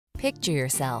Picture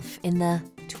yourself in the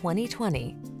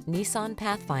 2020 Nissan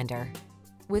Pathfinder.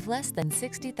 With less than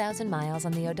 60,000 miles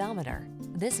on the odometer,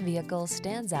 this vehicle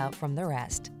stands out from the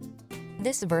rest.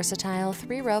 This versatile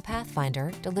three-row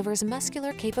Pathfinder delivers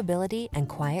muscular capability and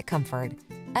quiet comfort.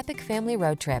 Epic family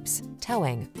road trips,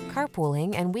 towing,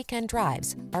 carpooling, and weekend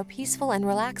drives are peaceful and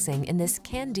relaxing in this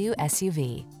can-do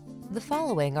SUV. The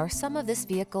following are some of this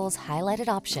vehicle's highlighted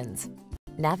options: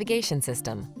 navigation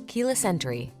system, keyless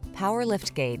entry, power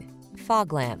liftgate,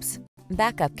 fog lamps,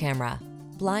 backup camera,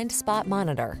 blind spot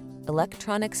monitor,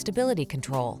 electronic stability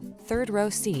control, third row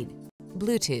seat,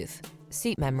 Bluetooth,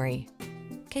 seat memory.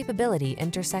 Capability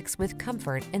intersects with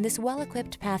comfort in this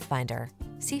well-equipped Pathfinder.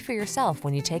 See for yourself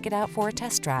when you take it out for a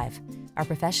test drive. Our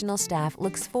professional staff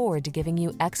looks forward to giving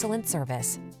you excellent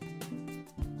service.